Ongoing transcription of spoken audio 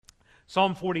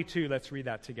Psalm 42, let's read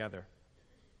that together.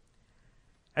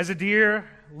 As a deer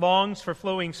longs for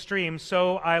flowing streams,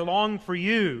 so I long for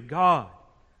you, God.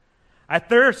 I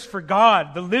thirst for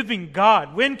God, the living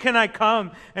God. When can I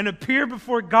come and appear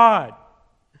before God?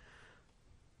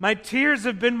 My tears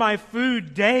have been my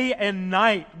food day and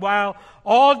night, while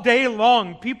all day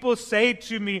long people say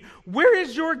to me, "Where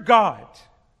is your God?"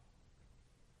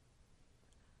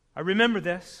 I remember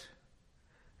this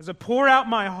as I pour out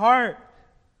my heart,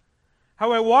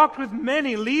 how I walked with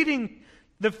many, leading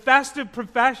the festive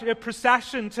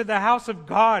procession to the house of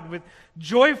God with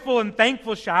joyful and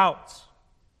thankful shouts.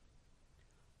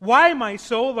 Why, my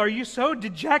soul, are you so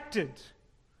dejected?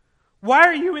 Why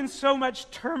are you in so much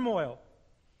turmoil?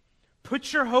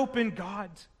 Put your hope in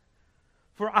God,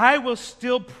 for I will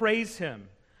still praise Him,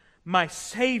 my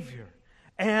Savior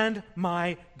and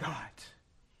my God.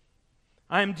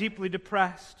 I am deeply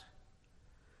depressed.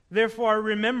 Therefore I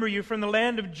remember you from the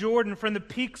land of Jordan, from the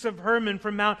peaks of Hermon,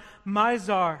 from Mount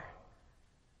Mizar.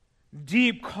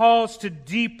 Deep calls to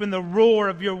deep in the roar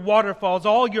of your waterfalls.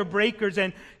 All your breakers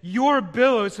and your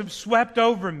billows have swept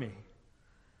over me.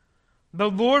 The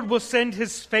Lord will send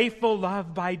His faithful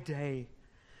love by day.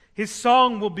 His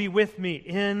song will be with me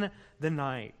in the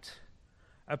night.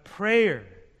 A prayer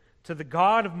to the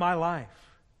God of my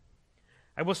life.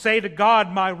 I will say to God,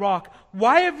 my rock,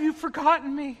 why have you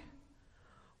forgotten me?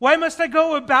 Why must I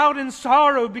go about in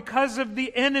sorrow because of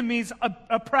the enemy's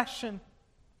oppression?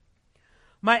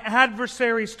 My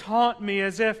adversaries taunt me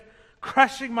as if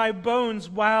crushing my bones,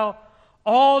 while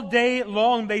all day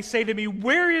long they say to me,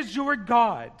 "Where is your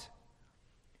God?"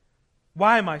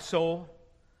 Why, my soul,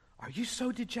 are you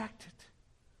so dejected?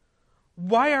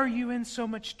 Why are you in so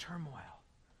much turmoil?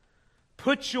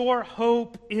 Put your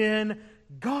hope in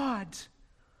God,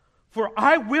 for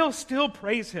I will still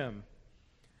praise Him,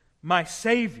 my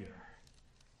Savior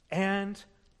and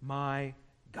my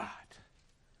God.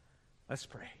 Let's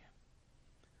pray.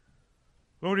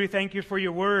 Lord, we thank you for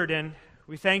your word, and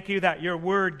we thank you that your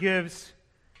word gives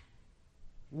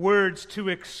words to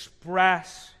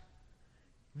express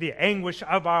the anguish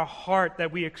of our heart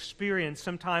that we experience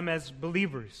sometime as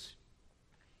believers.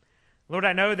 Lord,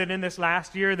 I know that in this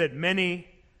last year that many,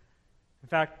 in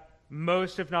fact,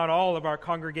 most if not all of our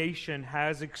congregation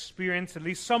has experienced at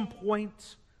least some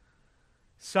point,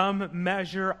 some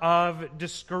measure of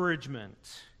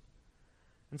discouragement.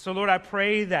 And so, Lord, I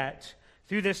pray that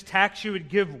through this text you would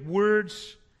give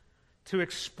words to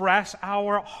express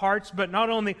our hearts, but not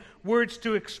only words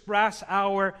to express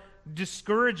our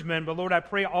discouragement, but Lord, I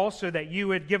pray also that you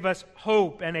would give us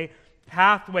hope and a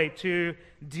pathway to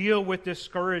deal with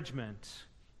discouragement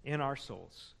in our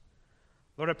souls.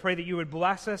 Lord, I pray that you would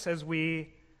bless us as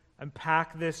we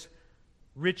unpack this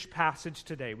rich passage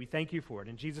today. We thank you for it.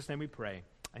 In Jesus' name we pray.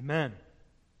 Amen.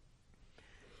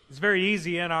 It's very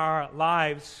easy in our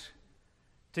lives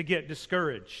to get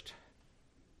discouraged.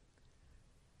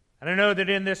 And I know that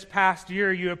in this past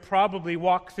year you have probably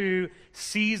walked through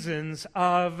seasons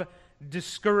of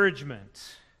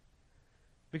discouragement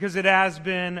because it has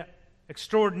been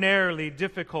extraordinarily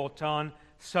difficult on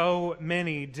so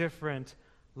many different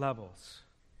levels.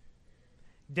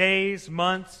 Days,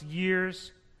 months,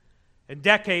 years, and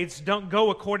decades don't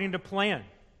go according to plan.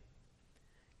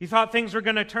 You thought things were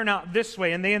going to turn out this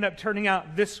way, and they end up turning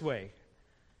out this way.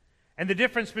 And the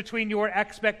difference between your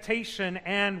expectation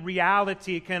and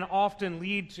reality can often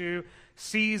lead to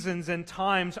seasons and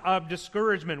times of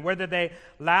discouragement, whether they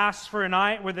last for a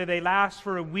night, whether they last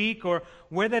for a week, or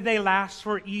whether they last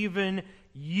for even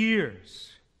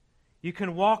years. You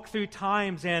can walk through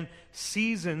times and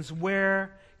seasons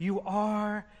where you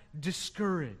are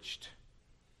discouraged.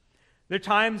 There are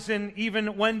times in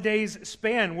even one day's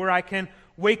span where I can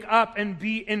wake up and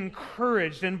be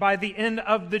encouraged, and by the end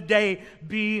of the day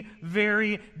be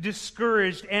very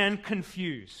discouraged and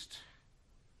confused.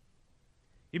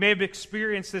 You may have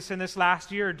experienced this in this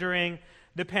last year during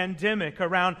the pandemic,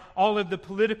 around all of the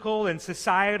political and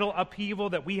societal upheaval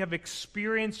that we have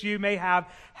experienced. You may have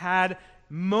had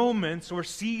moments or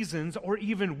seasons or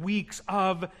even weeks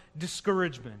of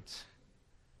discouragement.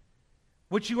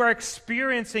 What you are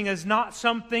experiencing is not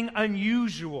something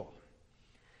unusual.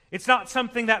 It's not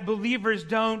something that believers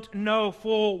don't know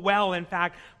full well. In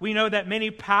fact, we know that many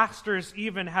pastors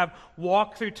even have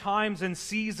walked through times and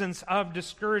seasons of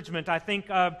discouragement. I think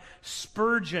of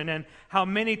Spurgeon and how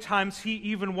many times he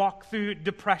even walked through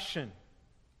depression.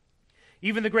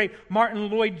 Even the great Martin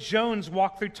Lloyd-Jones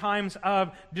walked through times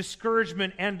of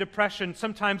discouragement and depression.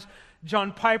 Sometimes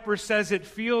John Piper says it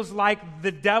feels like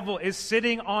the devil is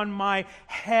sitting on my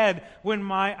head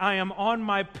when I am on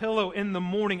my pillow in the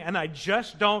morning and I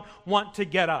just don't want to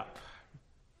get up.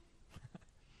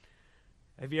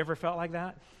 Have you ever felt like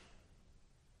that?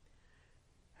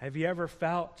 Have you ever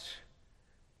felt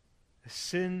the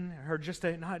sin, or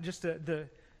not just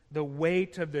the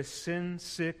weight of the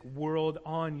sin-sick world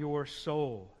on your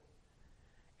soul?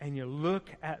 And you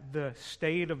look at the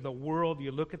state of the world,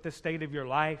 you look at the state of your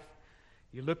life,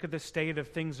 you look at the state of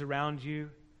things around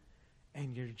you,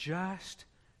 and you're just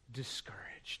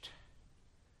discouraged.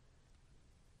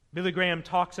 Billy Graham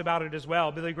talks about it as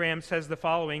well. Billy Graham says the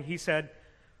following. He said,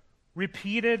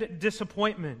 "Repeated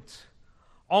disappointment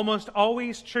almost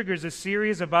always triggers a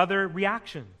series of other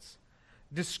reactions: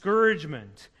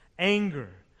 discouragement, anger,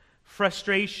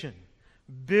 frustration,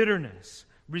 bitterness,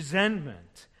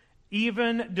 resentment,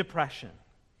 even depression.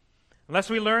 Unless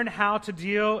we learn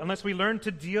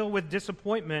to deal with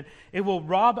disappointment, it will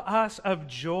rob us of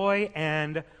joy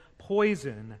and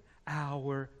poison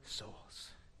our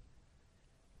souls."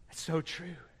 It's so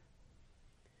true.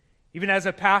 Even as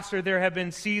a pastor, there have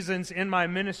been seasons in my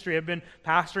ministry. I've been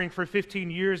pastoring for 15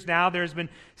 years now. There's been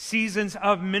seasons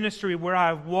of ministry where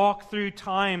I've walked through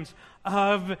times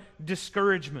of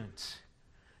discouragement.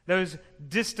 Those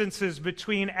distances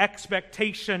between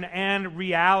expectation and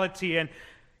reality. And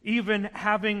even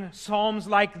having psalms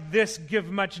like this give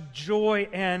much joy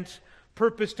and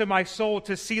purpose to my soul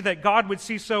to see that God would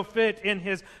see so fit in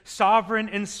His sovereign,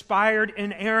 inspired,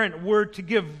 inerrant word to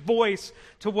give voice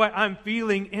to what I'm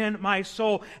feeling in my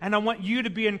soul. And I want you to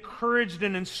be encouraged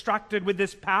and instructed with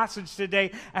this passage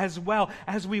today as well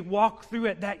as we walk through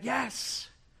it, that yes,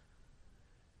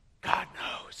 God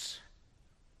knows.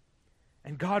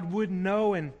 And God would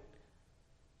know and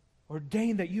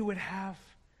ordain that you would have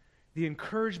the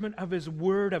encouragement of His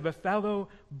word, of a fellow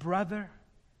brother.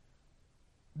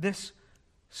 This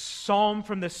psalm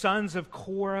from the sons of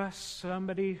Korah,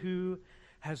 somebody who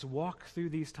has walked through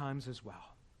these times as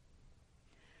well.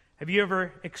 Have you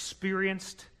ever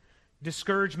experienced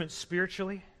discouragement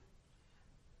spiritually?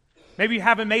 Maybe you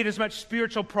haven't made as much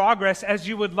spiritual progress as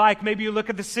you would like. Maybe you look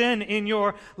at the sin in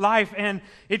your life and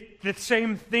the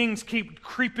same things keep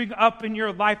creeping up in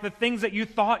your life. The things that you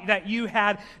thought that you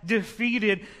had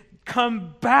defeated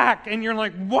come back and you're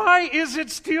like, why is it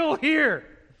still here?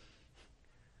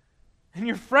 And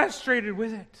you're frustrated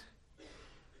with it.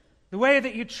 The way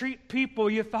that you treat people,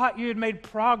 you thought you had made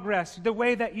progress. The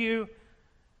way that you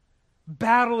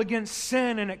battle against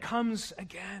sin and it comes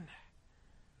again.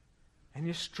 And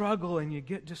you struggle and you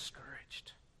get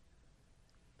discouraged.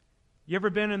 You ever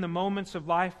been in the moments of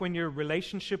life when your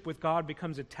relationship with God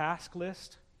becomes a task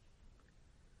list?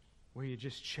 Where you're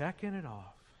just checking it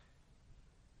off.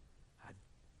 I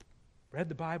read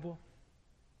the Bible.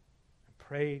 I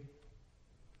prayed.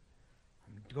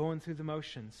 I'm going through the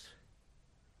motions.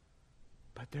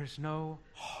 But there's no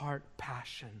heart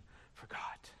passion for God.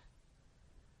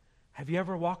 Have you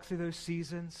ever walked through those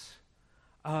seasons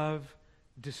of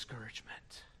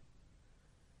discouragement?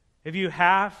 If you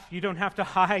have, you don't have to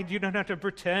hide. You don't have to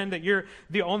pretend that you're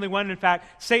the only one. In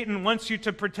fact, Satan wants you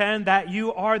to pretend that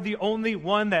you are the only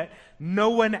one, that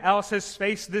no one else has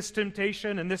faced this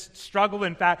temptation and this struggle.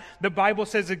 In fact, the Bible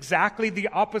says exactly the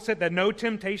opposite, that no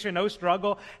temptation, no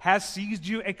struggle has seized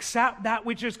you except that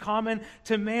which is common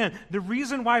to man. The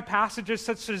reason why passages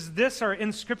such as this are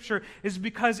in Scripture is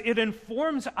because it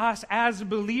informs us as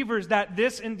believers that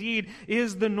this indeed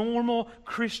is the normal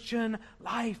Christian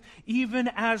life. Even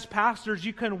as pastors,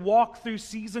 you can walk through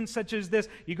seasons such as this.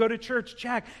 You go to church,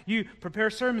 check. You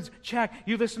prepare sermons, check.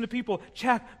 You listen to people,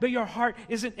 check. But your heart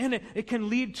isn't in it. It can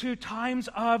lead to times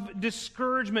of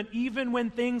discouragement, even when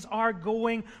things are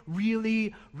going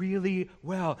really, really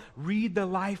well. Read the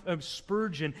life of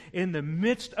Spurgeon. In the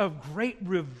midst of great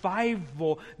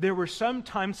revival, there were some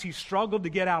times he struggled to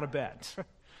get out of bed.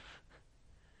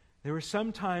 There were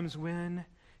some times when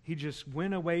he just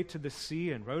went away to the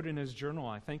sea and wrote in his journal,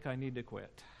 I think I need to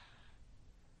quit.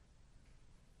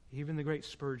 Even the great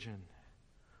Spurgeon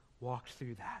walked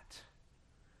through that.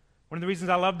 One of the reasons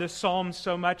I love this psalm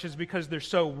so much is because they're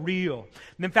so real.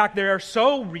 And in fact, they are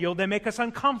so real, they make us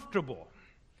uncomfortable.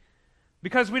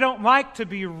 Because we don't like to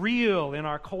be real in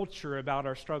our culture about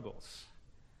our struggles.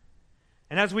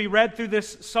 And as we read through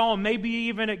this psalm, maybe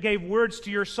even it gave words to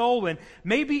your soul, and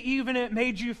maybe even it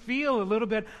made you feel a little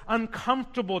bit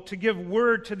uncomfortable to give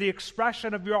word to the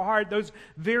expression of your heart, those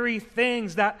very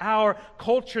things that our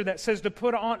culture that says to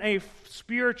put on a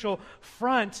spiritual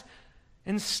front,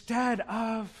 instead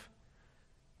of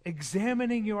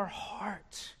examining your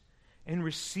heart and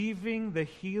receiving the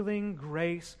healing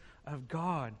grace of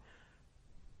God,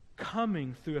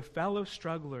 coming through a fellow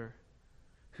struggler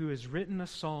who has written a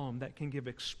psalm that can give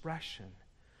expression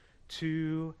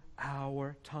to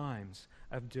our times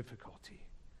of difficulty.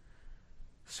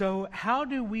 So how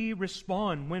do we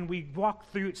respond when we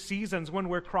walk through seasons, when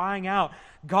we're crying out,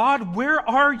 God, where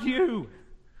are you?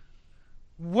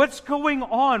 What's going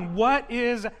on? What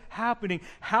is happening?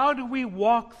 How do we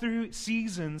walk through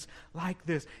seasons like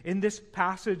this? In this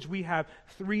passage, we have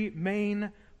three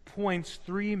main points,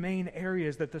 three main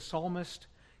areas that the psalmist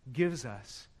gives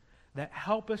us that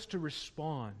help us to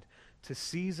respond to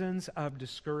seasons of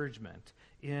discouragement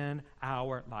in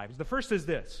our lives. The first is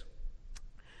this.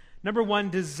 Number one,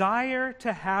 desire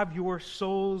to have your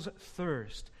soul's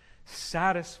thirst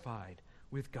satisfied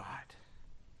with God.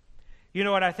 You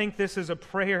know what? I think this is a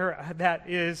prayer that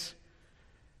is,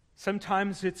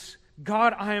 sometimes it's,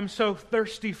 God, I am so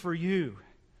thirsty for you.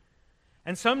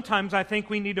 And sometimes I think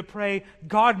we need to pray,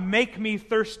 God, make me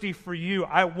thirsty for you.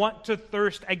 I want to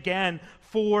thirst again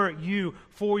for you,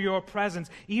 for your presence.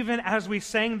 Even as we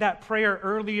sang that prayer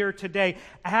earlier today,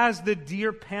 as the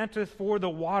deer panteth for the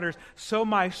waters, so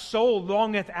my soul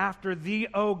longeth after thee,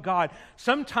 O God.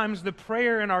 Sometimes the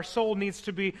prayer in our soul needs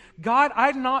to be, God,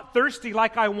 I'm not thirsty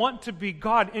like I want to be.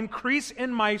 God, increase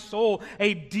in my soul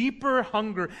a deeper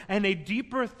hunger and a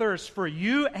deeper thirst for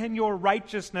you and your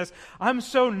righteousness. I'm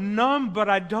so numb, but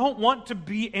I don't want to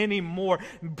be anymore.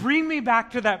 Bring me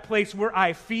back to that place where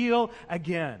I feel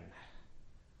again.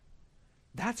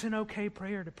 That's an okay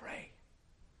prayer to pray.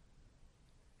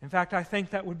 In fact, I think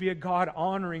that would be a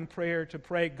God-honoring prayer to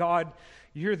pray. God,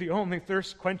 you're the only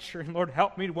thirst quencher, and Lord,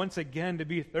 help me once again to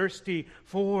be thirsty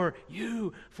for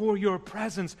you, for your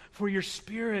presence, for your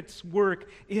Spirit's work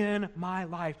in my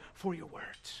life, for your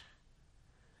words.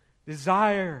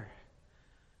 Desire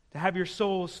to have your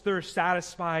soul's thirst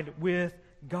satisfied with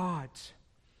God.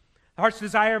 The heart's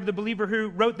desire of the believer who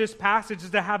wrote this passage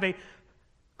is to have a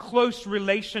close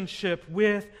relationship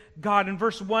with God. In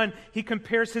verse 1, he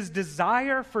compares his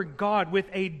desire for God with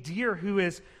a deer who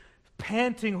is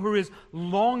panting, who is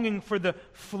longing for the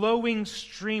flowing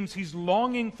streams. He's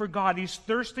longing for God. He's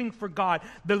thirsting for God,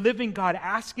 the living God,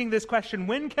 asking this question,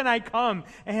 when can I come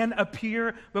and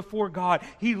appear before God?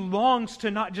 He longs to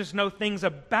not just know things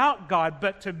about God,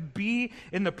 but to be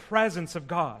in the presence of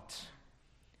God.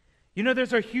 You know,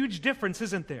 there's a huge difference,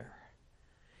 isn't there?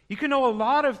 You can know a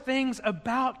lot of things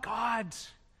about God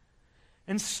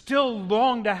and still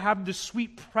long to have the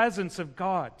sweet presence of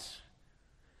God.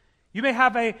 You may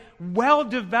have a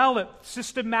well-developed,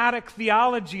 systematic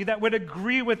theology that would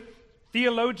agree with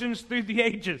theologians through the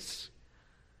ages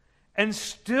and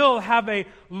still have a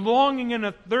longing and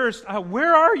a thirst.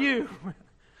 Where are you?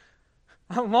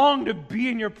 I long to be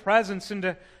in your presence and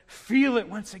to feel it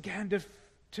once again,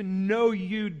 to know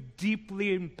you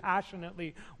deeply and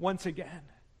passionately once again.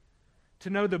 To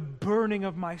know the burning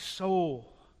of my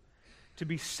soul, to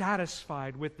be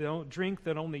satisfied with the drink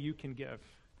that only you can give.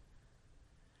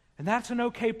 And that's an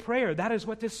okay prayer. That is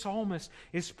what this psalmist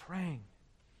is praying.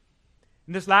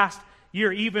 In this last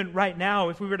year, even right now,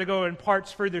 if we were to go in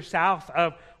parts further south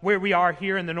of where we are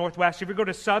here in the Northwest, if we go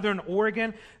to southern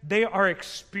Oregon, they are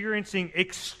experiencing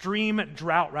extreme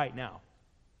drought right now.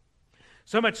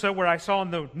 So much so where I saw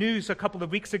in the news a couple of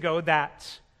weeks ago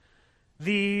that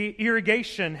the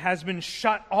irrigation has been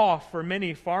shut off for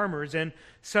many farmers in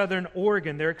southern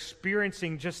Oregon. They're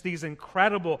experiencing just these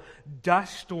incredible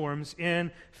dust storms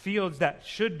in fields that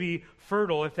should be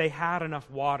fertile if they had enough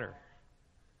water.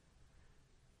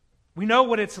 We know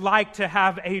what it's like to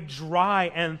have a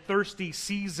dry and thirsty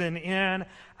season in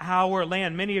our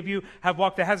land. Many of you have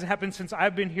walked, that hasn't happened since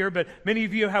I've been here, but many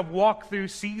of you have walked through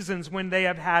seasons when they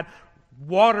have had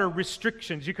water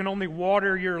restrictions. You can only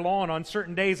water your lawn on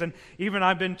certain days, and even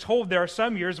I've been told there are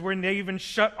some years when they even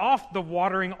shut off the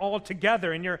watering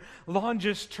altogether and your lawn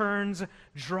just turns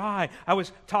dry. I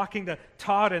was talking to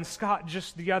Todd and Scott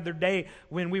just the other day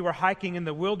when we were hiking in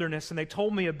the wilderness, and they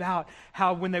told me about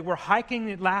how when they were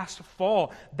hiking last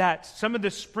fall, that some of the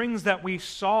springs that we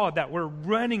saw that were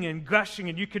running and gushing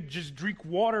and you could just drink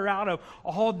water out of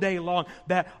all day long,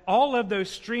 that all of those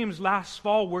streams last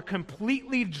fall were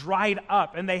completely dried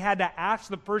up, and they had to ask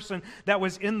the person that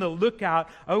was in the lookout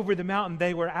over the mountain,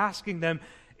 they were asking them,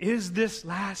 is this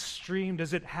last stream,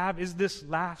 is this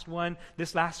last one,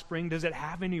 this last spring, does it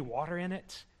have any water in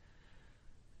it?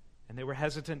 And they were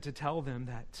hesitant to tell them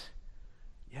that,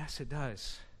 yes, it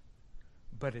does,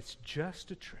 but it's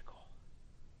just a trickle.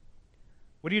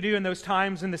 What do you do in those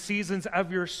times, in the seasons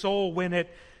of your soul, when it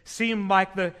seemed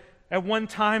like the At one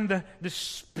time, the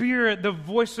Spirit, the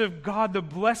voice of God, the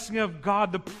blessing of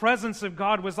God, the presence of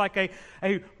God was like a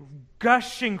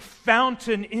gushing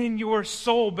fountain in your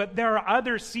soul. But there are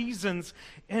other seasons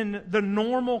in the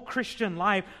normal Christian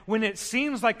life when it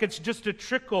seems like it's just a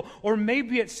trickle, or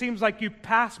maybe it seems like you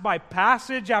pass by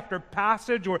passage after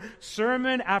passage, or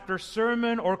sermon after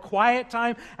sermon, or quiet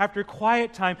time after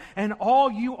quiet time, and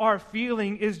all you are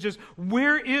feeling is just,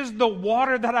 where is the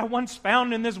water that I once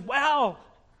found in this well?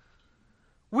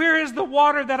 Where is the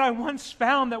water that I once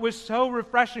found that was so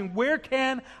refreshing? Where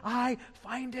can I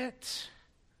find it?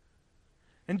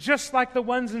 And just like the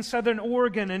ones in Southern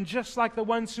Oregon, and just like the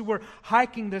ones who were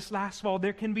hiking this last fall,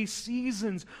 there can be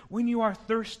seasons when you are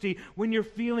thirsty, when you're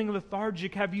feeling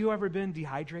lethargic. Have you ever been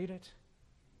dehydrated?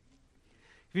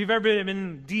 If you've ever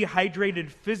been dehydrated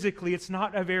physically, it's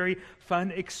not a very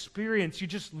fun experience. You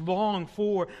just long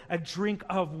for a drink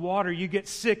of water. You get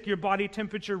sick, your body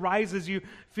temperature rises, you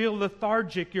feel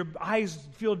lethargic, your eyes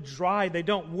feel dry, they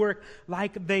don't work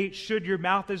like they should, your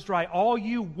mouth is dry. All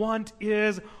you want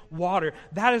is water.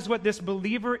 That is what this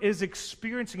believer is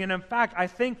experiencing. And in fact, I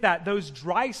think that those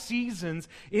dry seasons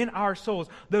in our souls,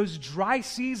 those dry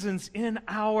seasons in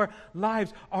our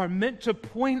lives are meant to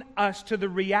point us to the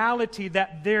reality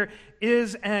that there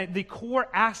is the core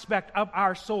aspect of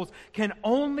our souls can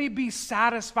only be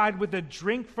satisfied with a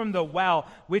drink from the well,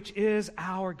 which is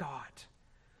our God,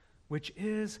 which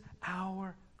is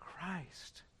our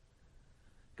Christ.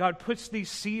 God puts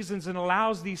these seasons and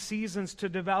allows these seasons to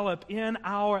develop in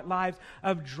our lives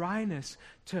of dryness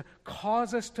to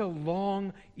cause us to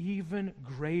long even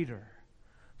greater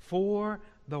for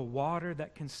the water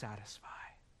that can satisfy,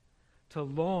 to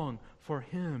long for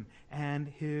Him and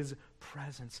His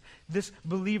presence. This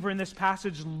believer in this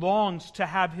passage longs to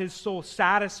have his soul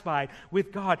satisfied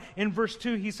with God. In verse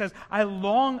 2, he says,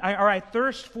 I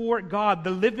thirst for God, the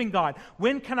living God.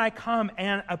 When can I come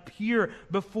and appear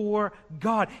before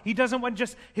God? He doesn't want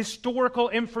just historical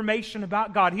information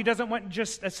about God. He doesn't want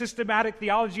just a systematic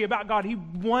theology about God. He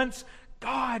wants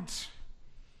God.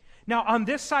 Now, on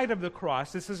this side of the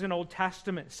cross, this is an Old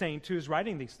Testament saint who is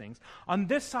writing these things. On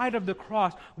this side of the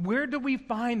cross, where do we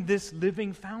find this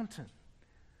living fountain?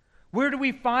 Where do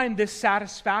we find this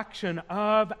satisfaction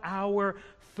of our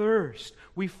thirst?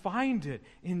 We find it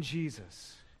in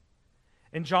Jesus.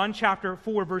 In John chapter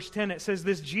 4, verse 10, it says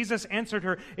this, Jesus answered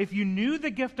her, if you knew the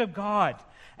gift of God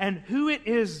and who it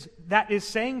is that is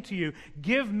saying to you,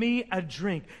 give me a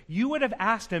drink, you would have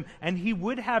asked him, and he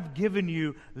would have given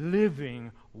you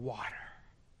living water.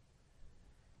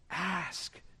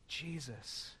 Ask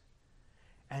Jesus,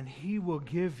 and he will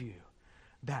give you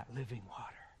that living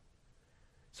water.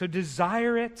 So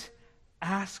desire it,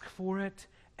 ask for it,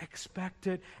 expect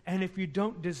it, and if you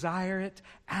don't desire it,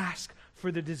 ask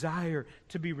for the desire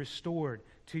to be restored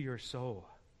to your soul.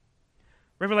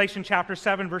 Revelation chapter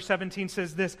 7, verse 17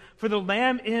 says this, for the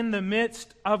Lamb in the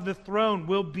midst of the throne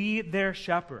will be their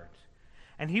shepherd,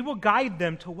 and he will guide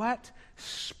them to what?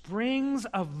 Springs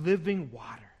of living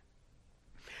water.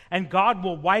 And God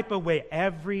will wipe away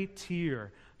every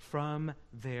tear from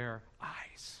their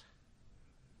eyes.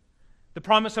 The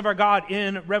promise of our God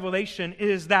in Revelation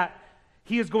is that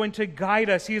He is going to guide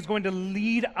us. He is going to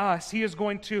lead us. He is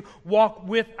going to walk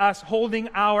with us, holding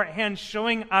our hands,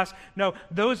 showing us, no,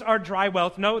 those are dry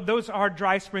wells. No, those are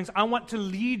dry springs. I want to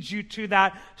lead you to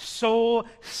that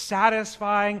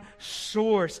soul-satisfying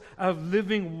source of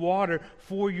living water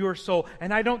for your soul.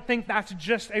 And I don't think that's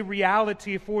just a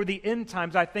reality for the end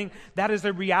times. I think that is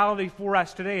a reality for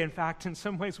us today. In fact, in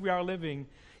some ways we are living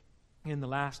in the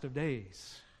last of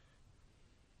days,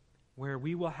 where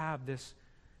we will have this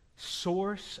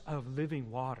source of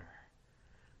living water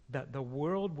that the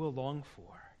world will long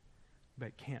for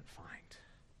but can't find.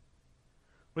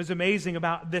 What is amazing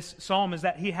about this psalm is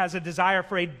that he has a desire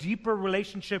for a deeper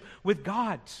relationship with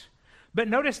God. But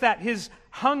notice that his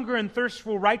hunger and thirst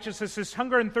for righteousness, his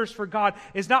hunger and thirst for God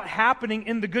is not happening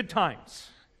in the good times.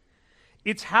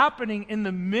 It's happening in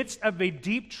the midst of a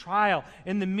deep trial,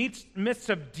 in the midst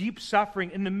of deep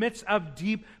suffering, in the midst of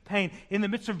deep pain, in the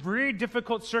midst of very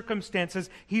difficult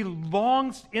circumstances. He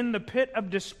longs in the pit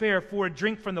of despair for a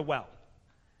drink from the well.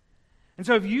 And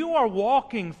so if you are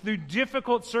walking through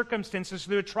difficult circumstances,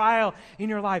 through a trial in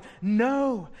your life,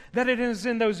 know that it is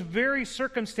in those very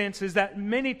circumstances that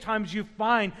many times you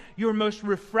find your most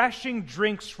refreshing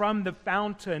drinks from the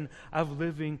fountain of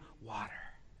living water.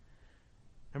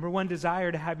 Number one,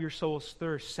 desire to have your soul's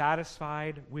thirst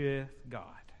satisfied with God.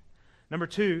 Number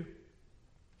two,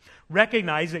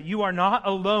 recognize that you are not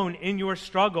alone in your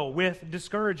struggle with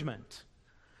discouragement.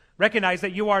 Recognize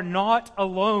that you are not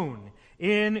alone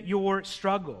in your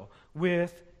struggle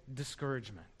with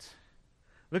discouragement.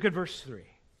 Look at verse 3.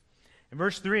 In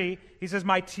verse 3, he says,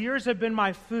 "My tears have been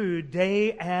my food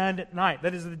day and night."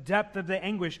 That is the depth of the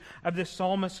anguish of the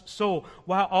psalmist's soul.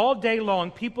 While all day long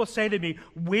people say to me,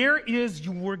 "Where is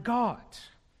your God?"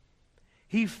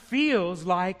 He feels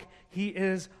like he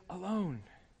is alone.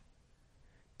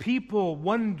 People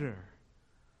wonder,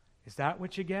 is that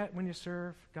what you get when you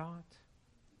serve God?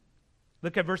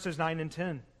 Look at verses 9 and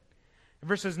 10. In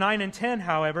verses 9 and 10,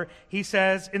 however, he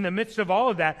says, in the midst of all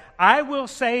of that, "I will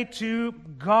say to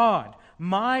God,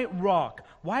 my rock,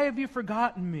 why have you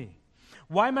forgotten me?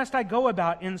 Why must I go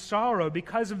about in sorrow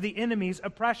because of the enemy's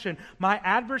oppression? My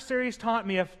adversaries taunt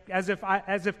me as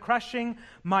if crushing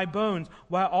my bones,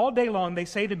 while all day long they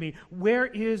say to me, 'Where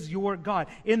is your God?'"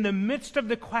 In the midst of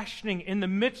the questioning, in the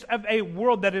midst of a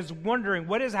world that is wondering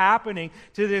what is happening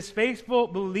to this faithful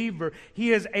believer,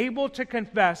 he is able to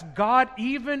confess, "God,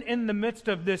 even in the midst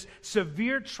of this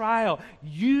severe trial,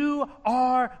 you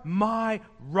are my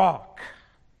rock.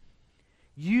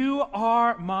 You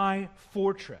are my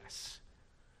fortress,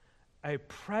 a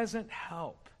present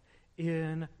help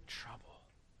in trouble."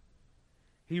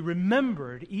 He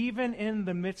remembered, even in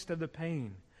the midst of the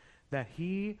pain, that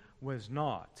he was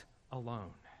not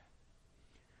alone.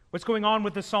 What's going on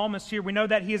with the psalmist here? We know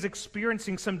that he is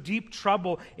experiencing some deep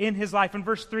trouble in his life. In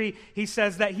verse 3, he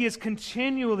says that he is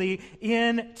continually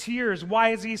in tears.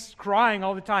 Why is he crying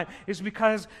all the time? It's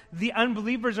because the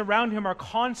unbelievers around him are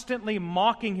constantly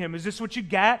mocking him. Is this what you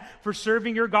get for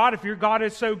serving your God? If your God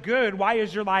is so good, why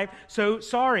is your life so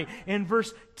sorry? In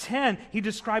verse 10, he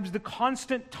describes the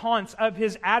constant taunts of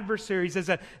his adversaries as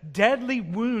a deadly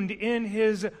wound in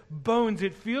his bones.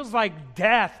 It feels like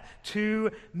death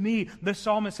to me. The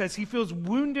psalmist says he feels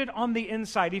wounded on the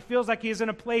inside. He feels like he is in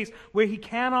a place where he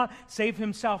cannot save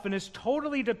himself and is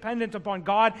totally dependent upon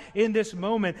God in this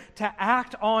moment to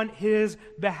act on his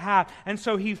behalf. And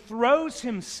so he throws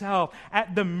himself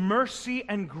at the mercy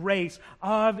and grace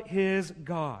of his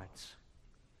God.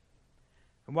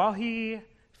 And while he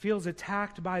feels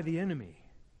attacked by the enemy,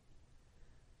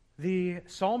 the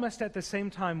psalmist at the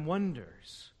same time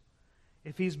wonders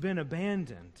if he's been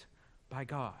abandoned by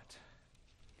God.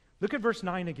 Look at verse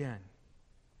 9 again.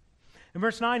 In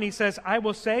verse 9 he says, "I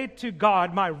will say to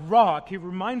God, my rock." He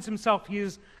reminds himself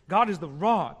God is the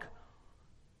rock.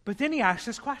 But then he asks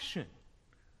this question,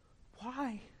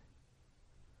 "Why?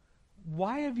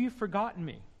 Why have you forgotten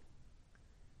me?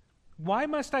 Why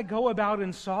must I go about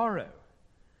in sorrow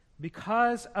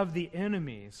because of the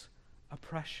enemy's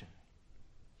oppression?"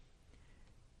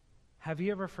 Have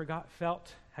you ever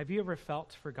felt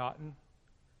forgotten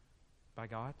by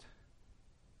God?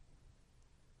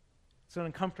 It's an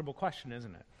uncomfortable question,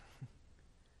 isn't it?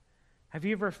 Have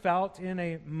you ever felt in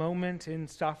a moment in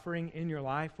suffering in your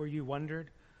life where you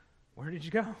wondered, where did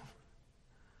you go?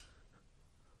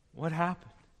 What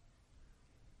happened?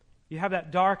 You have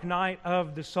that dark night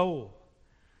of the soul.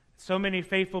 So many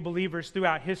faithful believers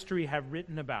throughout history have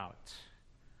written about.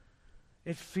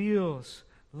 It feels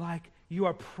like you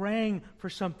are praying for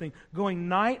something, going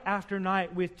night after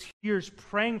night with tears,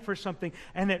 praying for something,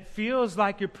 and it feels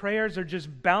like your prayers are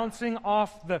just bouncing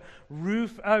off the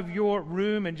roof of your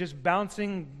room and just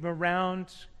bouncing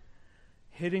around,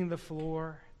 hitting the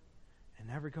floor, and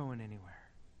never going anywhere.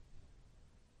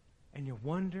 And you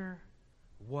wonder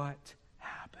what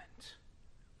happened.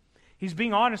 He's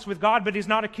being honest with God, but he's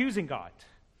not accusing God.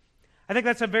 I think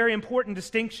that's a very important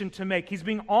distinction to make. He's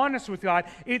being honest with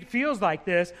God. It feels like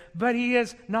this, but he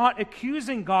is not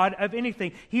accusing God of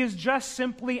anything. He is just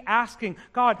simply asking,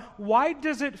 "God, why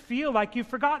does it feel like you've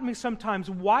forgotten me sometimes?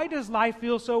 Why does life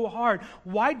feel so hard?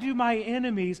 Why do my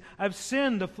enemies of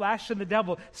sin, the flesh and the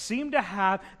devil, seem to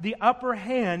have the upper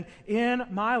hand in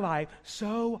my life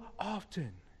so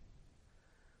often?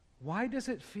 Why does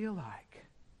it feel like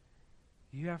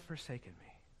you have forsaken me?"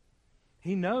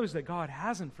 He knows that God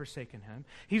hasn't forsaken him.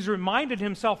 He's reminded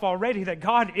himself already that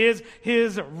God is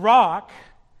his rock.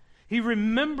 He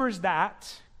remembers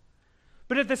that.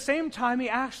 But at the same time, he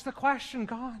asks the question,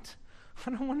 "God, I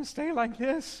don't want to stay like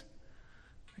this.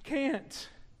 I can't."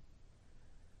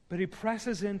 But he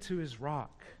presses into his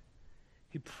rock.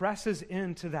 He presses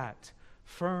into that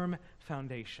firm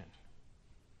foundation.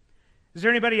 Is there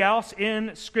anybody else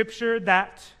in Scripture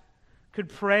that could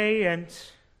pray and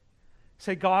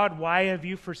say, "God, why have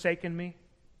you forsaken me?"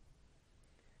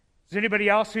 Is there anybody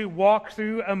else who walked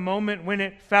through a moment when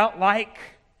it felt like,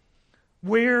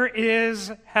 where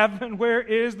is heaven? Where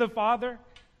is the Father?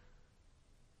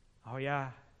 Oh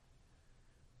yeah,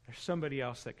 there's somebody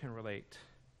else that can relate.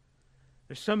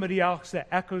 There's somebody else that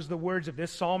echoes the words of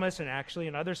this psalmist, and actually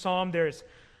another psalm. There's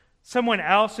someone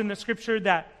else in the Scripture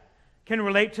that can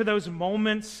relate to those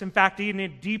moments. In fact, in a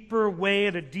deeper way,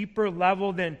 at a deeper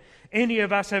level than any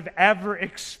of us have ever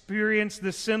experienced.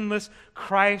 The sinless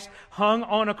Christ hung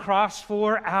on a cross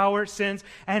for our sins.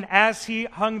 And as he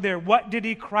hung there, what did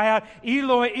he cry out?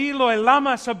 Eloi, Eloi,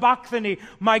 lama sabachthani.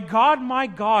 My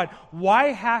God,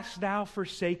 why hast thou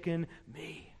forsaken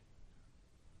me?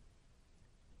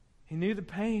 He knew the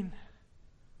pain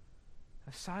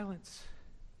of silence.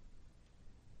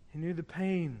 He knew the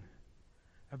pain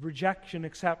of rejection,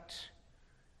 except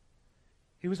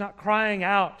he was not crying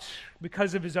out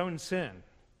because of his own sin.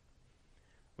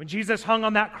 When Jesus hung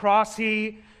on that cross,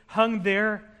 he hung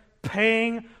there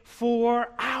paying for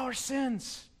our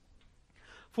sins,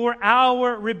 for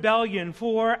our rebellion,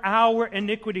 for our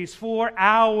iniquities, for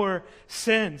our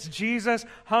sins. Jesus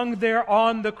hung there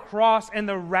on the cross, and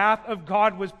the wrath of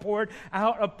God was poured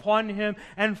out upon him.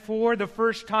 And for the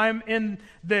first time in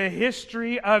the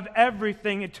history of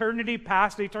everything, eternity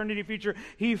past, eternity future,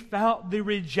 he felt the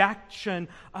rejection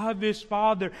of his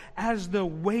Father as the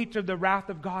weight of the wrath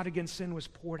of God against sin was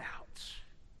poured out.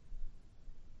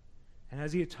 And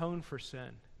as he atoned for sin.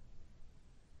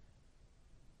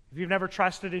 If you've never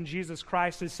trusted in Jesus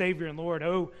Christ as Savior and Lord,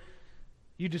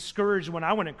 you discouraged one,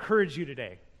 I want to encourage you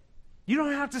today. You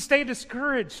don't have to stay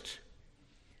discouraged.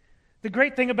 The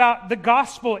great thing about the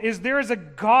gospel is there is a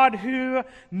God who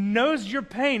knows your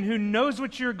pain, who knows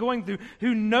what you're going through,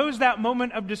 who knows that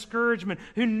moment of discouragement,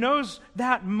 who knows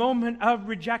that moment of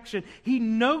rejection. He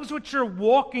knows what you're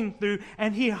walking through,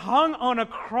 and he hung on a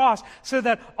cross so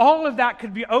that all of that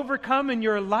could be overcome in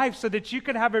your life, so that you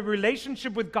could have a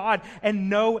relationship with God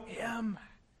and know him.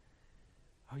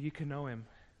 Oh, you can know him.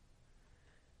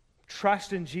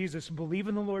 Trust in Jesus, believe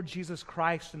in the Lord Jesus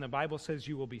Christ, and the Bible says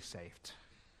you will be saved.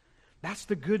 That's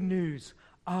the good news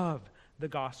of the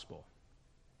gospel.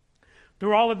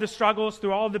 Through all of the struggles,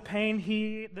 through all of the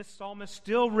pain, this psalmist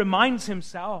still reminds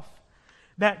himself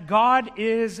that God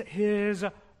is his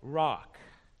rock.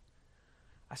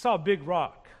 I saw a big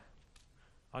rock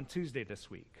on Tuesday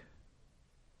this week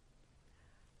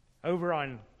over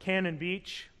on Cannon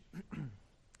Beach.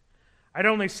 I'd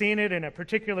only seen it in a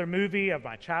particular movie of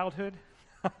my childhood.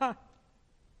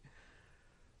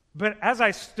 But as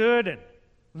I stood and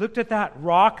looked at that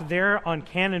rock there on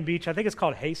Cannon Beach, I think it's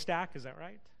called Haystack, is that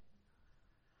right?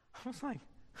 I was like,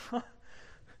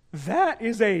 that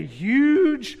is a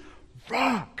huge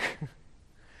rock.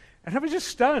 And I was just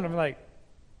stunned. I'm like,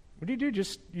 what do? You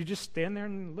just stand there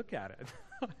and look at it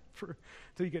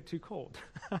until you get too cold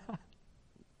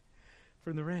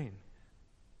from the rain.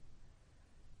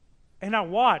 And I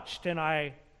watched and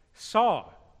I saw.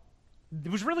 It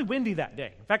was really windy that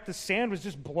day. In fact, the sand was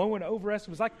just blowing over us. It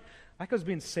was like I was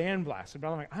being sandblasted. But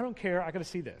I'm like, I don't care. I got to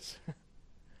see this.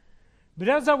 But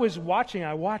as I was watching,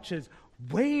 I watched as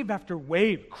wave after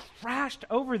wave crashed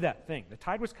over that thing. The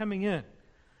tide was coming in.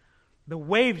 The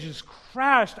waves just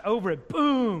crashed over it.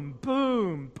 Boom,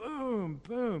 boom, boom,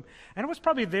 boom. And it was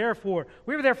probably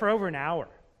we were there for over an hour.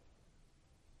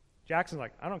 Jackson's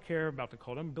like, I don't care about the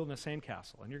cold. I'm building a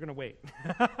sandcastle, and you're going to wait.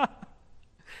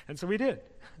 And so we did.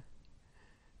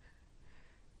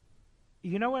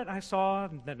 You know what I saw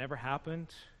that never happened?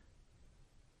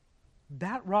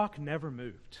 That rock never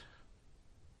moved.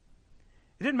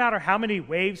 It didn't matter how many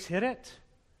waves hit it.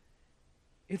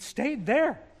 It stayed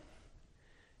there.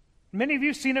 Many of you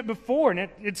have seen it before, and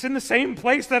it's in the same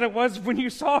place that it was when you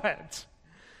saw it.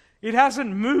 It hasn't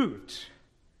moved.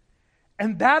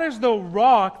 And that is the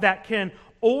rock that can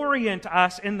orient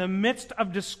us in the midst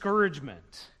of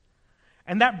discouragement.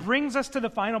 And that brings us to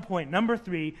the final point, number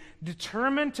 3,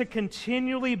 determined to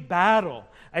continually battle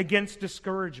against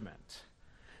discouragement.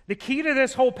 The key to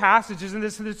this whole passage is in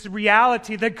this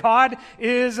reality that God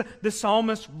is the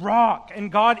psalmist's rock,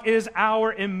 and God is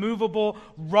our immovable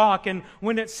rock. And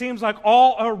when it seems like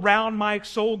all around my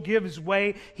soul gives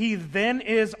way, he then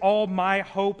is all my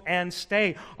hope and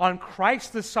stay. On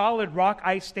Christ the solid rock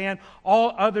I stand,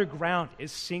 all other ground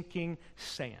is sinking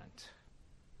sand.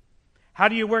 How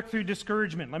do you work through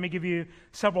discouragement? Let me give you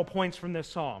several points from this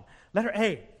psalm. Letter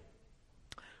A,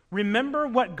 remember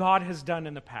what God has done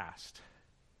in the past.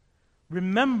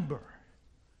 Remember,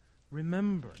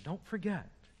 don't forget.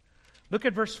 Look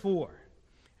at verse 4.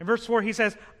 In verse 4 he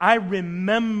says, I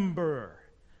remember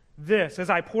this as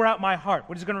I pour out my heart.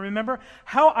 What is he going to remember?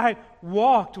 How I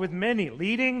walked with many,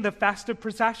 leading the festive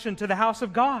procession to the house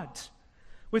of God.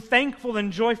 With thankful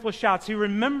and joyful shouts. He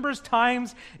remembers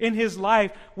times in his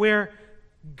life where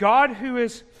God, who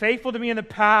is faithful to me in the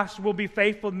past, will be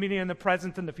faithful to me in the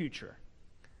present and the future.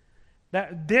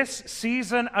 That this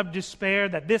season of despair,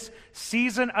 that this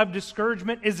season of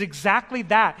discouragement is exactly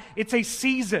that. It's a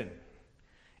season.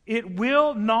 It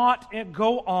will not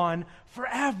go on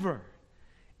forever.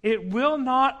 It will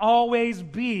not always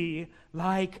be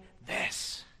like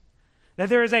this. That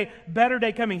there is a better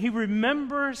day coming. He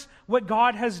remembers what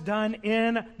God has done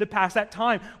in the past. That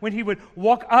time when he would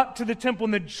walk up to the temple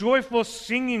in the joyful,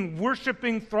 singing,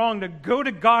 worshiping throng to go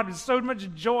to God with so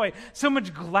much joy, so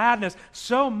much gladness,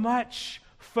 so much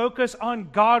focus on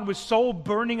God with soul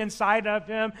burning inside of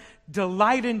him,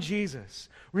 delight in Jesus.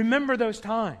 Remember those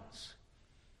times.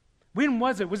 When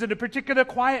was it? Was it a particular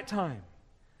quiet time?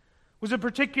 Was it a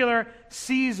particular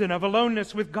season of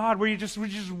aloneness with God where you just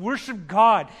worship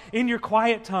God in your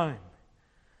quiet time?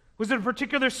 Was it a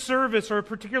particular service or a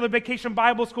particular vacation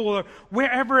Bible school or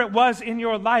wherever it was in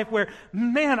your life where,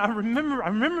 man, I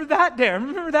remember that day. I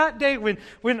remember that day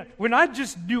when I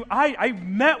just knew I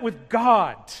met with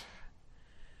God.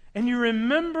 And you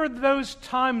remember those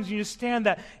times, you stand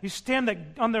that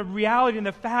on the reality and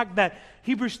the fact that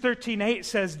Hebrews 13:8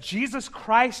 says Jesus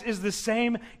Christ is the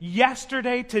same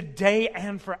yesterday, today,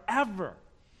 and forever.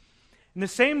 And the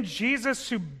same Jesus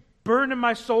who burned in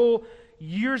my soul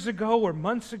years ago or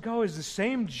months ago is the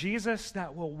same Jesus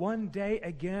that will one day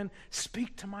again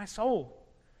speak to my soul.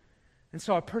 And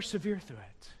so I persevere through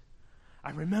it.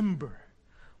 I remember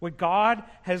what God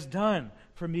has done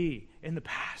for me in the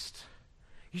past.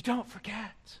 You don't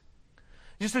forget.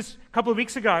 Just this couple of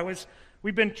weeks ago,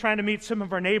 we've been trying to meet some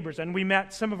of our neighbors, and we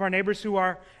met some of our neighbors who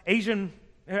are Asian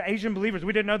believers.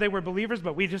 We didn't know they were believers,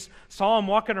 but we just saw them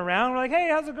walking around. We're like, hey,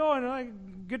 how's it going?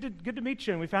 Like, good to meet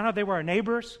you. And we found out they were our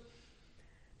neighbors.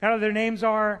 Found out their names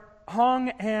are Hong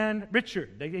and Richard.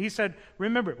 He said,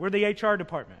 remember, we're the HR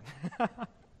department.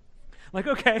 Like,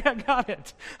 okay, I got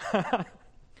it.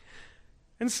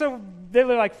 And so they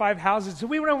live like 5 houses. So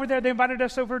we went over there. They invited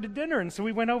us over to dinner. And so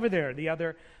we went over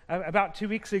there about 2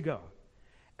 weeks ago.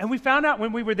 And we found out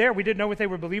when we were there, we didn't know if they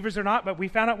were believers or not, but we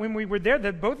found out when we were there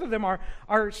that both of them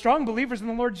are strong believers in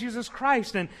the Lord Jesus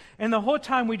Christ. And the whole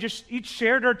time we just each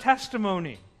shared our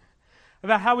testimony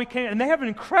about how we came. And they have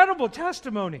incredible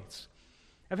testimonies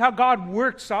of how God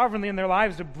worked sovereignly in their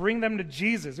lives to bring them to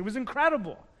Jesus. It was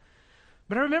incredible.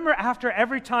 But I remember after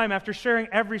sharing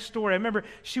every story, I remember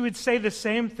she would say the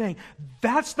same thing.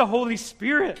 That's the Holy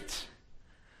Spirit.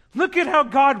 Look at how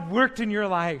God worked in your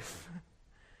life.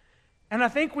 And I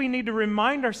think we need to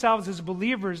remind ourselves as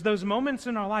believers, those moments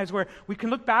in our lives where we can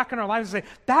look back in our lives and say,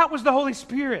 that was the Holy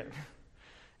Spirit.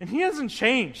 And He hasn't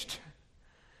changed.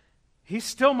 He's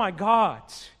still my God.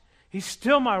 He's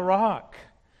still my rock.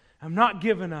 I'm not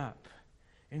giving up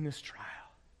in this trial.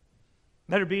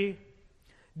 Let it be.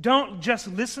 Don't just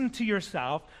listen to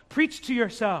yourself. Preach to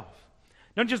yourself.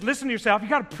 Don't just listen to yourself. You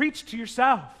got to preach to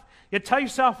yourself. You tell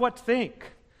yourself what to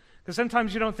think. Because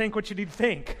sometimes you don't think what you need to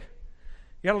think.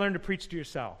 You got to learn to preach to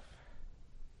yourself.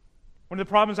 One of the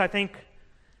problems, I think,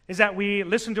 is that we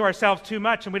listen to ourselves too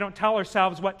much and we don't tell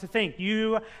ourselves what to think.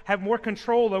 You have more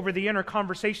control over the inner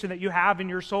conversation that you have in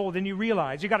your soul than you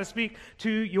realize. You got to speak to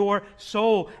your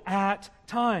soul at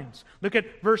times. Look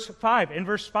at verse 5. In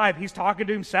verse 5, he's talking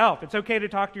to himself. It's okay to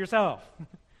talk to yourself.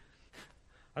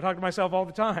 I talk to myself all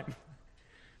the time.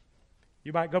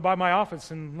 You might go by my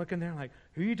office and look in there like,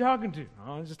 who are you talking to?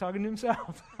 Oh, he's just talking to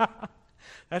himself.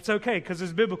 That's okay because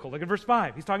it's biblical. Look at verse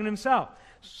 5. He's talking to himself.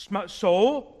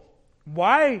 Soul,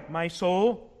 why, my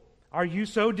soul, are you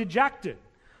so dejected?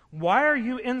 Why are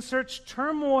you in such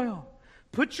turmoil?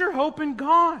 Put your hope in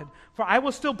God, for I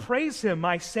will still praise Him,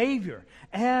 my Savior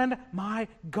and my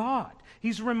God.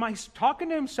 He's talking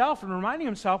to himself and reminding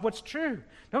himself what's true.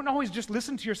 Don't always just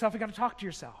listen to yourself. You've got to talk to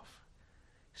yourself.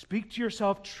 Speak to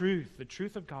yourself truth, the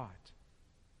truth of God.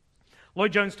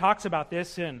 Lloyd Jones talks about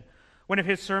this in one of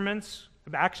his sermons,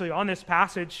 actually on this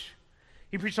passage.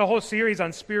 He preached a whole series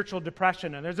on spiritual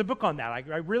depression, and there's a book on that.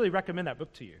 I really recommend that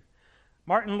book to you.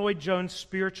 Martin Lloyd-Jones'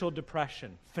 Spiritual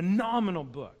Depression. Phenomenal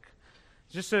book.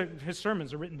 Just his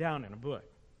sermons are written down in a book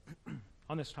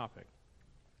on this topic.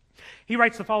 He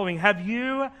writes the following: have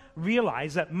you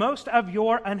realized that most of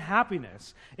your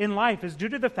unhappiness in life is due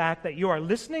to the fact that you are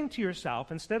listening to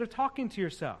yourself instead of talking to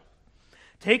yourself?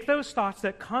 Take those thoughts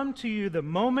that come to you the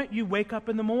moment you wake up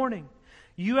in the morning.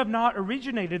 You have not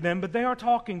originated them, but they are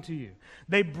talking to you.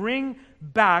 They bring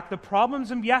back the problems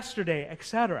of yesterday,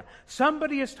 etc.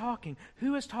 Somebody is talking.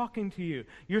 Who is talking to you?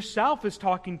 Yourself is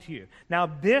talking to you. Now,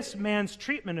 this man's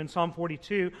treatment in Psalm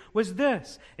 42 was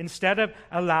this. Instead of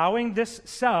allowing this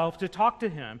self to talk to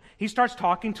him, he starts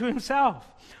talking to himself.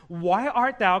 Why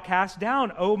art thou cast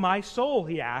down, O my soul?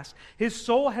 He asks. His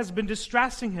soul has been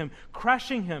distressing him,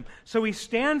 crushing him. So he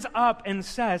stands up and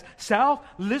says, self,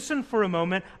 listen for a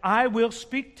moment. I will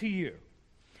speak to you.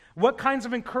 What kinds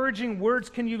of encouraging words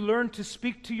can you learn to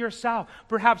speak to yourself?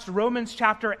 Perhaps Romans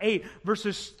chapter 8,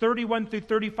 verses 31 through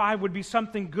 35 would be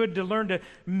something good to learn to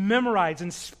memorize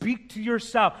and speak to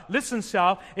yourself. Listen,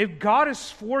 self, if God is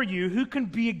for you, who can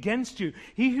be against you?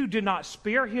 He who did not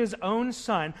spare his own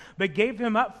son, but gave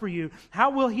him up for you, how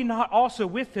will he not also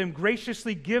with him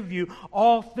graciously give you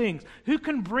all things? Who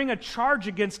can bring a charge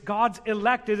against God's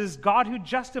elect? It is God who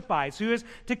justifies. Who is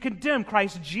to condemn?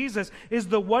 Christ Jesus is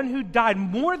the one who died.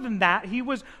 More than that, he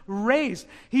was raised.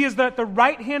 He is at the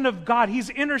right hand of God. He's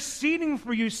interceding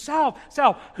for you. Self,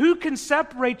 who can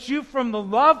separate you from the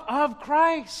love of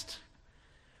Christ?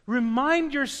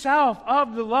 Remind yourself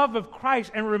of the love of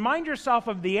Christ and remind yourself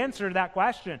of the answer to that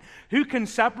question. Who can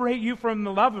separate you from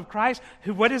the love of Christ?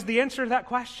 What is the answer to that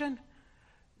question?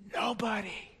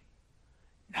 Nobody.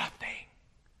 Nothing.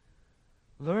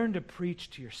 Learn to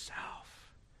preach to yourself.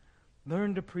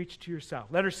 Learn to preach to yourself.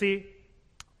 Letter C.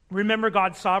 Remember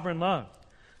God's sovereign love.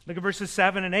 Look at verses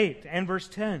 7 and 8 and verse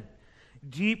 10.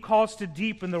 Deep calls to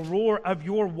deep in the roar of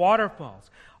your waterfalls.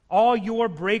 All your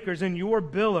breakers and your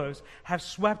billows have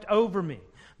swept over me.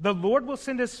 The Lord will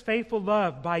send his faithful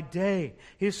love by day.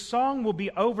 His song will be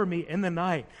over me in the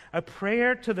night, a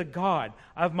prayer to the God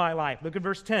of my life. Look at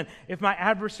verse 10. If my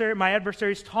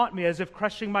adversaries taunt me as if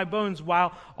crushing my bones,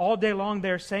 while all day long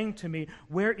they are saying to me,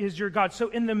 where is your God? So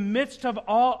in the midst of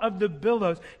all of the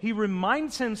billows, he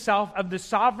reminds himself of the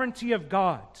sovereignty of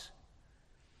God.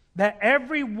 That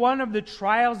every one of the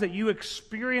trials that you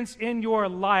experience in your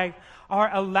life are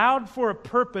allowed for a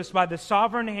purpose by the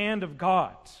sovereign hand of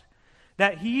God.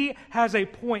 That he has a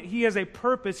point, he has a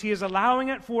purpose, he is allowing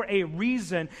it for a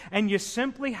reason, and you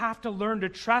simply have to learn to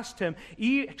trust him,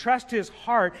 trust his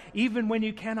heart, even when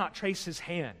you cannot trace his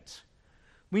hand.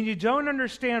 When you don't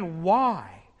understand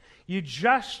why, you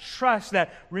just trust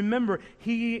that. Remember,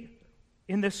 he,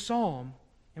 in this psalm,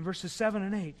 in verses 7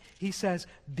 and 8, he says,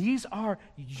 these are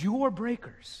your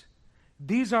breakers,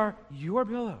 these are your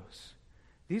billows,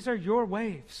 these are your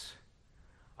waves.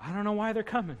 I don't know why they're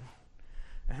coming.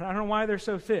 And I don't know why they're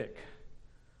so thick,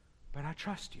 but I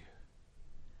trust you.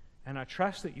 And I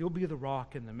trust that you'll be the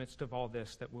rock in the midst of all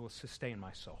this that will sustain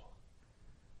my soul.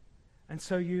 And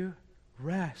so you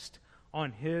rest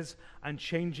on his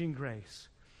unchanging grace.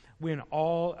 When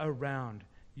all around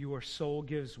your soul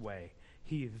gives way,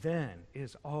 he then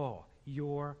is all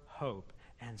your hope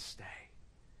and stay.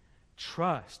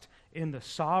 Trust in the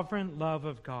sovereign love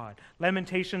of God.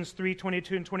 Lamentations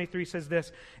 3:22 and 23 says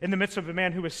this, in the midst of a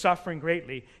man who is suffering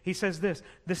greatly, he says this,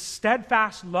 the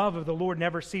steadfast love of the Lord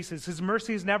never ceases. His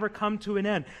mercies never come to an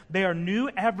end. They are new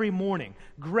every morning.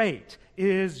 Great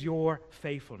is your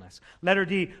faithfulness. Letter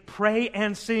D, pray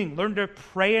and sing. Learn to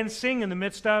pray and sing in the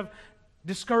midst of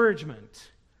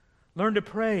discouragement. Learn to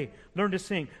pray, learn to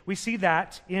sing. We see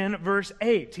that in verse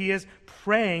 8. He is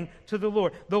praying to the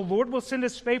Lord. The Lord will send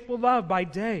his faithful love by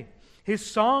day. His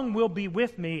song will be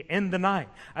with me in the night,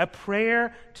 a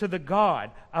prayer to the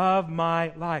God of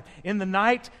my life. In the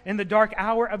night, in the dark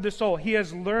hour of the soul, he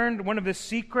has learned one of the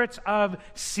secrets of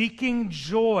seeking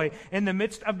joy in the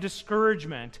midst of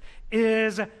discouragement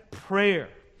is prayer,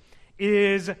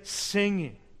 is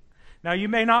singing. Now, you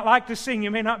may not like to sing, you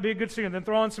may not be a good singer, then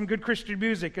throw on some good Christian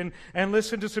music and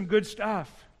listen to some good stuff.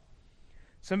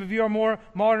 Some of you are more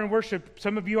modern worship.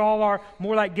 Some of you all are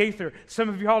more like Gaither. Some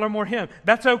of you all are more hymn.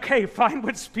 That's okay. Find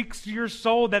what speaks to your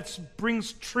soul, that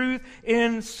brings truth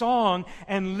in song,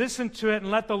 and listen to it, and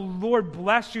let the Lord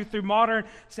bless you through modern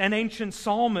and ancient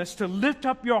psalmists to lift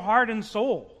up your heart and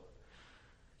soul.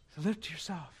 To lift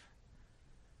yourself.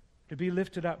 To be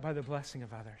lifted up by the blessing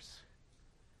of others.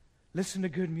 Listen to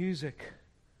good music.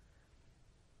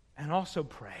 And also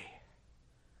pray.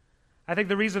 I think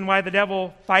the reason why the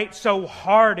devil fights so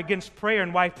hard against prayer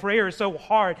and why prayer is so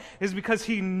hard is because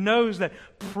he knows that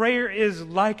prayer is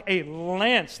like a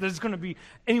lance that's going to be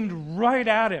aimed right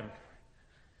at him.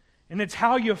 And it's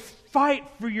how you fight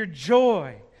for your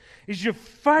joy, is you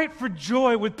fight for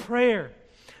joy with prayer.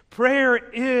 Prayer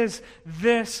is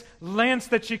this lance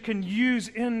that you can use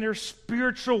in your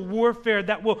spiritual warfare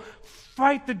that will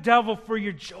fight the devil for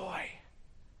your joy.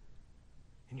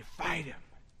 And you fight him.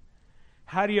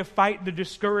 How do you fight the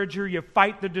discourager? You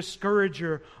fight the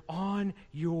discourager on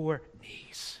your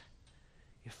knees.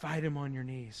 You fight him on your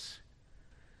knees.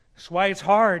 That's why it's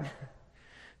hard.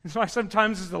 That's why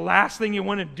sometimes it's the last thing you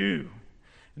want to do.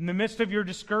 In the midst of your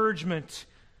discouragement,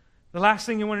 the last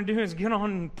thing you want to do is get on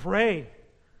and pray.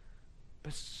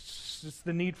 But it's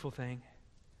the needful thing.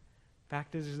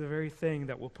 Fact is, it's the very thing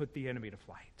that will put the enemy to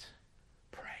flight.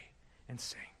 Pray and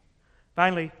sing.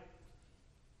 Finally,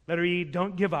 letter E,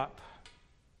 don't give up.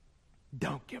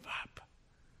 Don't give up.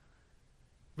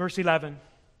 Verse 11.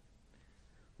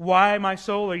 Why, my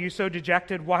soul, are you so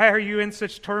dejected? Why are you in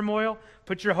such turmoil?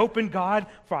 Put your hope in God,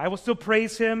 for I will still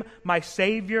praise Him, my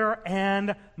Savior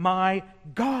and my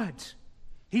God.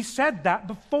 He said that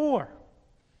before.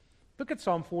 Look at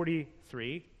Psalm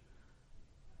 43,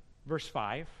 verse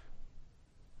 5.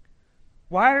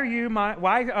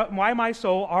 Why, my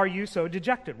soul, are you so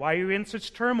dejected? Why are you in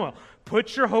such turmoil?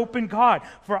 Put your hope in God,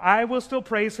 for I will still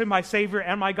praise Him, my Savior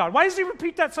and my God. Why does He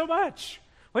repeat that so much?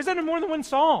 Why is that in more than one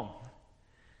psalm?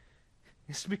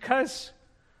 It's because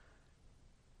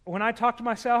when I talk to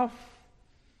myself,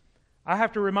 I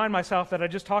have to remind myself that I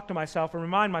just talked to myself and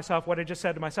remind myself what I just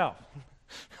said to myself.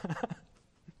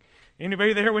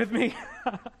 Anybody there with me?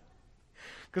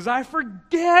 Because I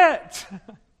forget.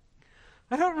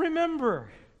 I don't remember.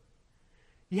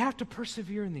 You have to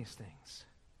persevere in these things.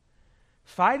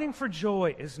 Fighting for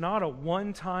joy is not a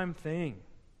one-time thing.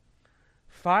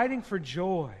 Fighting for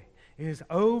joy is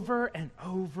over and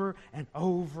over and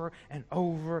over and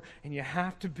over, and you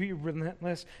have to be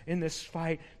relentless in this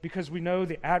fight, because we know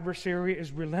the adversary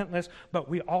is relentless, but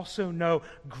we also know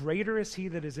greater is He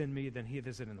that is in me than he that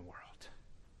is in the world.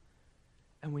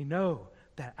 And we know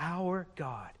that our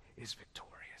God is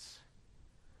victorious.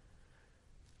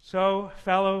 So,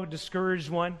 fellow discouraged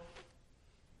one,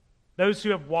 those who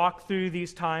have walked through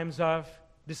these times of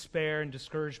despair and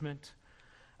discouragement,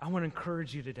 I want to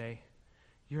encourage you today.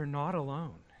 You're not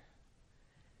alone.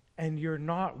 And you're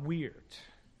not weird.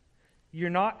 You're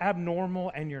not abnormal,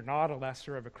 and you're not a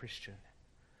lesser of a Christian.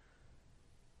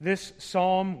 This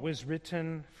psalm was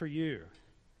written for you.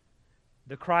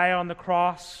 The cry on the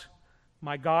cross,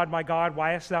 my God,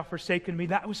 why hast thou forsaken me?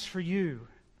 That was for you.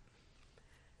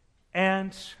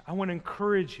 And I want to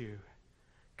encourage you,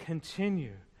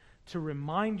 continue to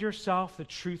remind yourself the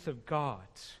truth of God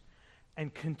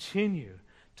and continue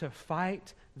to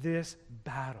fight this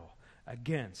battle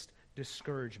against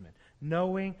discouragement,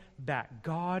 knowing that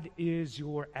God is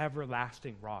your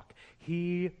everlasting rock.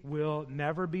 He will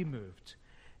never be moved,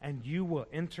 and you will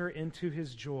enter into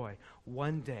His joy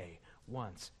one day,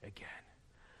 once again.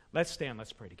 Let's stand,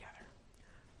 let's pray together.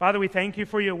 Father, we thank You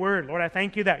for Your word. Lord, I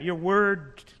thank You that Your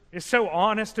word is so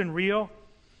honest and real,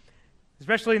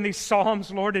 especially in these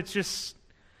Psalms, Lord. It just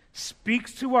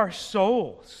speaks to our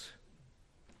souls.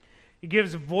 It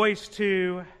gives voice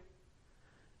to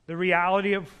the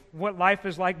reality of what life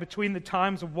is like between the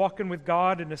times of walking with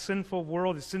God in a sinful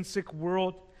world, a sin-sick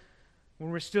world, when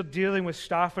we're still dealing with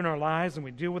stuff in our lives and we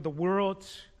deal with the world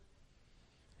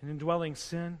and indwelling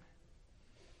sin,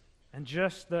 and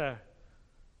just the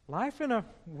life in a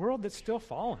world that's still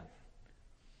fallen.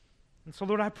 And so,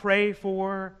 Lord, I pray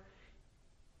for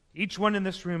each one in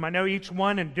this room. I know each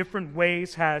one in different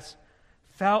ways has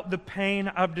felt the pain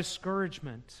of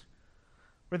discouragement,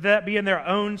 whether that be in their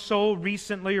own soul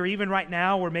recently or even right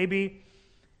now, or maybe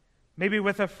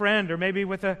with a friend or maybe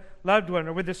with a loved one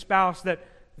or with a spouse, that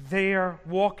they are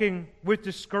walking with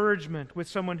discouragement with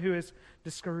someone who is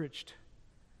discouraged.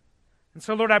 And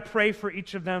so, Lord, I pray for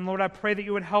each of them. Lord, I pray that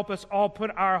You would help us all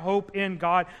put our hope in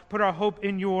God, put our hope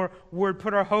in Your word,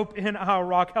 put our hope in our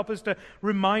rock. Help us to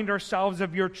remind ourselves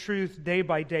of Your truth day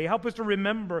by day. Help us to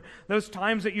remember those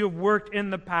times that You have worked in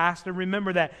the past, and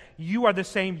remember that You are the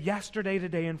same yesterday,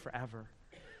 today, and forever.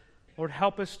 Lord,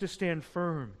 help us to stand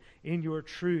firm in Your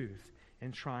truth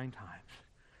in trying times.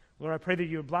 Lord, I pray that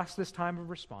You would bless this time of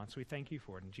response. We thank You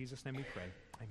for it. In Jesus' name we pray.